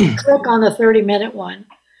click on the 30-minute one,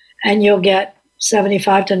 and you'll get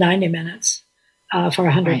 75 to 90 minutes for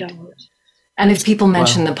 $100. Right. And if people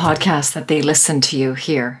mention the podcast that they listen to you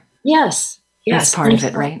here. Yes. That's part of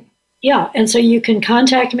it, right? Yeah. And so you can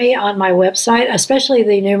contact me on my website, especially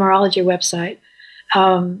the numerology website,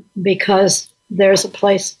 because there's a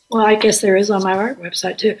place, well, I guess there is on my art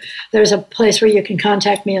website too. There's a place where you can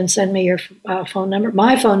contact me and send me your phone number.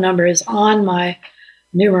 My phone number is on my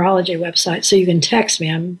numerology website, so you can text me.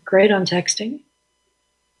 I'm great on texting.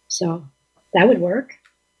 So that would work.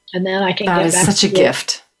 And then I can that get is back such to a you.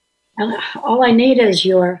 gift. And all I need is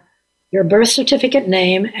your birth certificate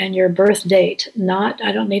name and your birth date.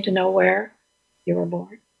 I don't need to know where you were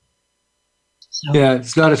born. So. Yeah,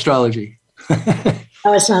 it's not astrology.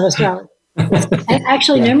 Oh, it's not astrology. And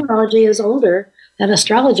actually, numerology is older than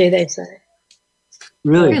astrology, they say.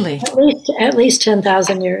 Really? At least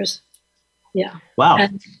 10,000 years. Yeah. Wow.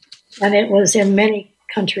 And it was in many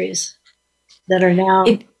countries that are now,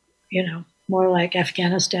 more like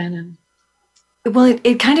Afghanistan and. Well,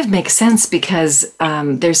 it kind of makes sense because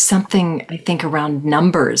there's something, I think, around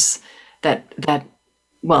numbers that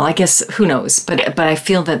well, I guess, who knows, but I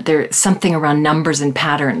feel that there's something around numbers and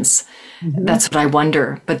patterns. Mm-hmm. That's what I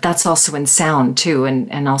wonder. But that's also in sound, too,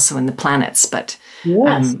 and also in the planets. But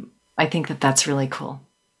yes. I think that's really cool.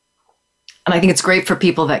 And I think it's great for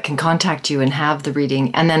people that can contact you and have the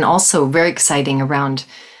reading. And then also very exciting around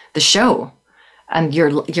the show. And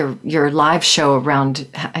your live show around,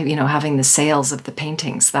 having the sales of the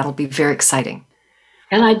paintings. That'll be very exciting.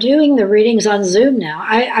 And I'm doing the readings on Zoom now.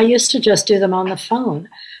 I used to just do them on the phone,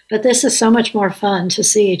 but this is so much more fun to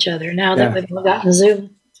see each other now that we've all gotten Zoom,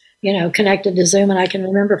 connected to Zoom, and I can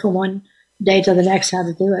remember from one day to the next how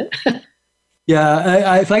to do it.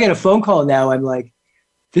 Yeah, if I get a phone call now, I'm like,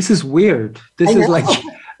 this is weird. This is like,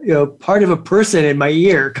 part of a person in my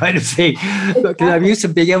ear kind of thing. Because I'm used to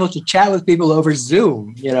being able to chat with people over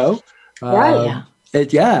Zoom, Right.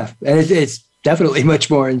 And it's definitely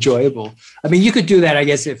much more enjoyable. I mean, you could do that, I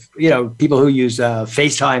guess, if, people who use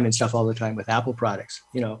FaceTime and stuff all the time with Apple products,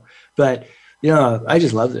 But, I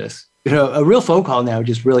just love this. A real phone call now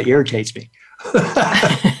just really irritates me. Because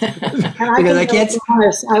I can't.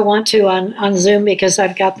 I want to on Zoom because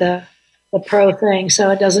I've got the pro thing, so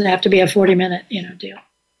it doesn't have to be a 40-minute, deal.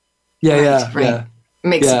 Yeah.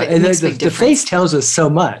 Makes a big difference. The face tells us so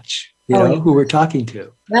much, who we're talking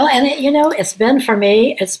to. Well, and it's been for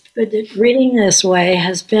me. Reading this way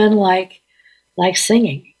has been like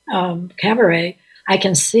singing cabaret. I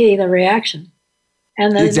can see the reaction,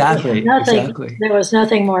 and exactly. There was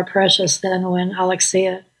nothing more precious than when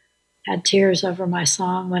Alexia had tears over my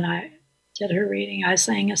song when I did her reading. I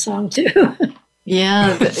sang a song too.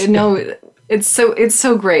 Yeah, it's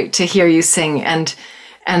so great to hear you sing, and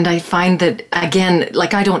I find that, again,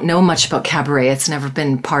 like, I don't know much about cabaret. It's never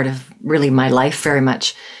been part of really my life very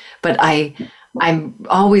much, but I'm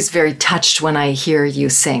always very touched when I hear you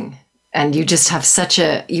sing, and you just have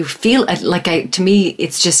you feel like to me,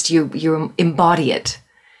 it's just you embody it,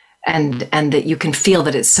 and that you can feel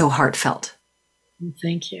that it's so heartfelt.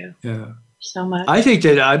 Thank you. Yeah. So much. I think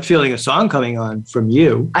that I'm feeling a song coming on from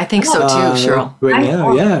you. I think so too, Cheryl. Right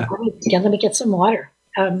now, yeah. Let me get some water.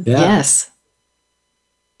 Yes.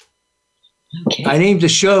 Okay. I named the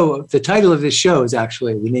show. The title of this show is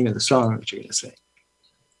actually the name of the song that you're going to sing.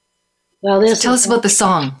 Well, tell us about the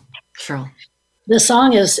song, Cheryl. The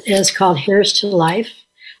song is called "Here's to Life."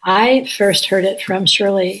 I first heard it from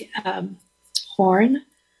Shirley Horn.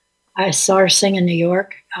 I saw her sing in New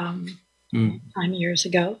York years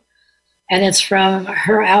ago. And it's from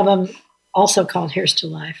her album also called Here's to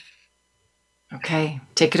Life. Okay,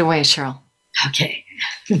 take it away, Cheryl. Okay.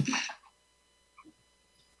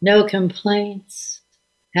 No complaints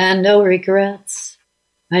and no regrets.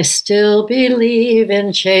 I still believe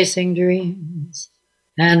in chasing dreams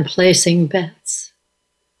and placing bets,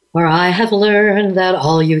 for I have learned that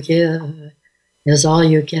all you give is all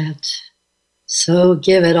you get. So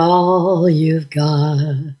give it all you've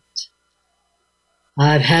got.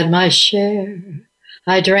 I've had my share,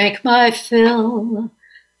 I drank my fill,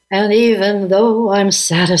 and even though I'm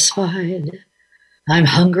satisfied, I'm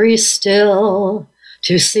hungry still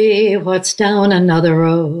to see what's down another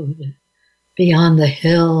road beyond the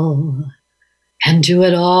hill and do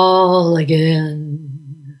it all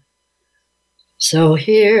again. So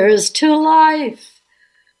here's to life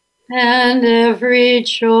and every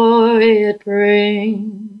joy it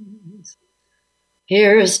brings.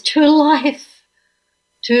 Here's to life,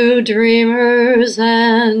 to dreamers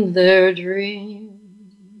and their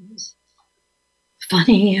dreams.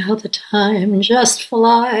 Funny how the time just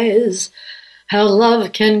flies, how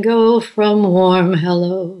love can go from warm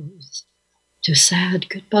hellos to sad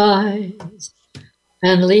goodbyes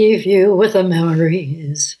and leave you with the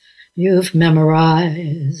memories you've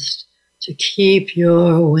memorized to keep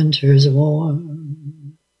your winters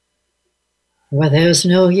warm. Where there's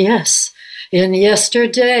no yes in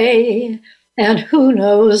yesterday, and who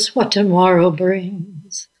knows what tomorrow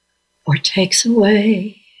brings or takes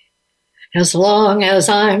away. As long as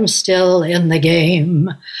I'm still in the game,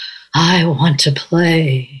 I want to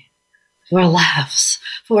play for laughs,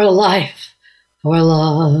 for life, for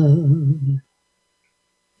love.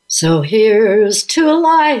 So here's to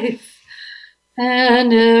life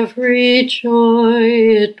and every joy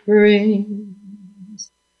it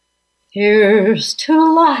brings. Here's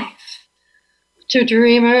to life, to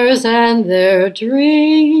dreamers and their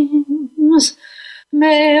dreams.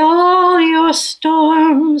 May all your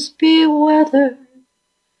storms be weathered,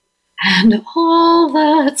 and all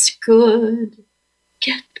that's good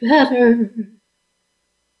get better.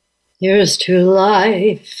 Here's to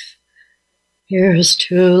life, here's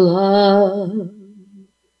to love,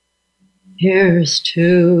 here's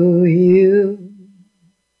to you.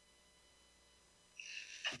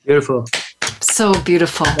 Beautiful. So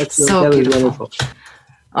beautiful. That so was beautiful. wonderful.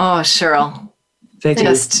 Oh, Cheryl. Thank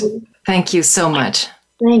you. Thank you so much.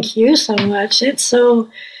 Thank you so much. It's so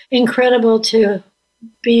incredible to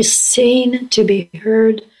be seen, to be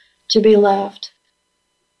heard, to be loved.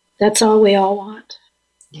 That's all we all want.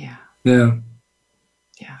 Yeah. Yeah.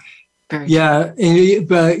 Yeah. Very Yeah.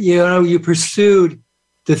 But you pursued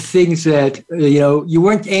the things that, you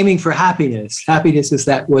weren't aiming for happiness. Happiness is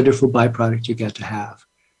that wonderful byproduct you get to have.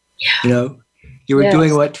 Yeah. You were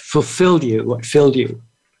doing what fulfilled you, what filled you.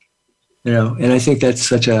 And I think that's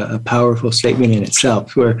such a powerful statement in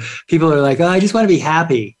itself, where people are like, oh, I just want to be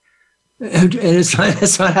happy. And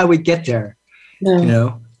that's not how we get there.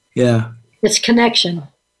 No. Yeah. It's connection.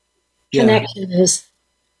 Yeah. Connection is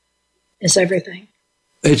everything.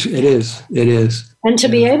 It is. And to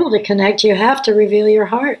be able to connect, you have to reveal your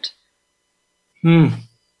heart. Yeah,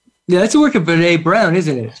 that's a work of Brené Brown,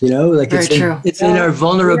 isn't it? Very true. It's in our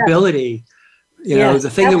vulnerability. Yes, the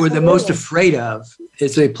thing that we're the most absolutely. afraid of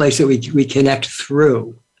is a place that we connect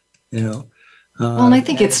through. Well, and I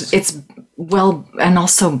think it's well, and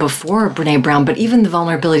also before Brené Brown, but even the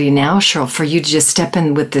vulnerability now, Cheryl, for you to just step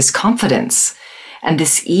in with this confidence and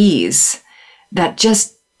this ease that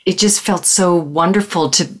it just felt so wonderful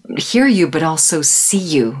to hear you, but also see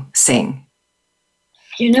you sing.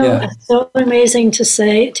 It's so amazing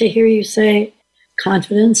to hear you say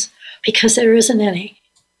confidence, because there isn't any.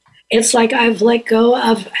 It's like I've let go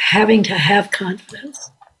of having to have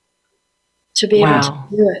confidence to be able to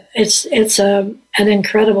do it. It's an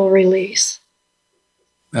incredible release.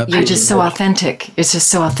 Absolutely. You're just so authentic. It's just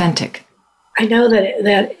so authentic. I know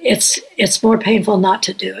that it's more painful not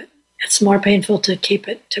to do it. It's more painful to keep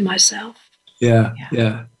it to myself. Yeah.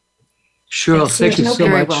 Cheryl, thank you so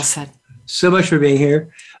Very much. well said. So much for being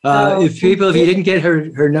here. If you didn't get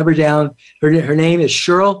her number down, her name is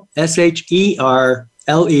Cheryl, Sherle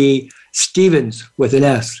Stevens with an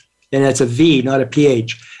S, and that's a V, not a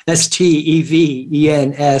PH.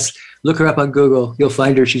 Stevens. Look her up on Google. You'll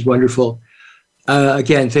find her. She's wonderful.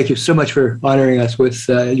 Again, thank you so much for honoring us with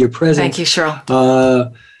your presence. Thank you,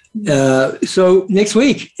 Cheryl. So next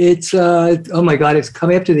week, it's, oh my God, it's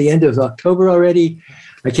coming up to the end of October already.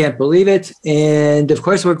 I can't believe it. And of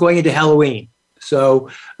course, we're going into Halloween. So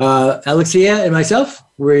Alexia and myself,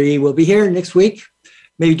 we will be here next week,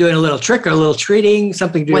 maybe doing a little trick or a little treating,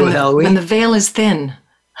 something to do with Halloween. When the veil is thin.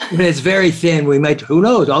 When it's very thin, we might, who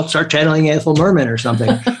knows, I'll start channeling Ethel Merman or something.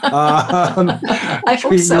 I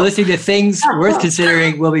hope so. You're listening to Things Worth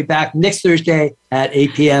Considering. We'll be back next Thursday at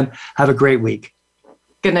 8 p.m. Have a great week.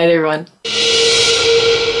 Good night, everyone.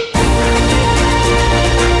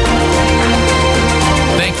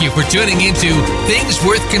 Thank you for tuning into Things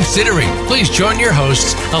Worth Considering. Please join your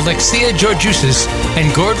hosts, Alexia Georgiousis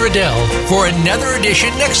and Gord Riddell, for another edition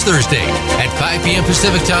next Thursday at 5 p.m.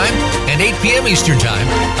 Pacific Time and 8 p.m. Eastern Time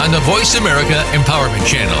on the Voice America Empowerment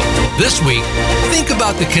Channel. This week, think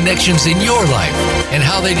about the connections in your life and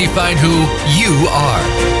how they define who you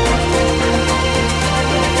are.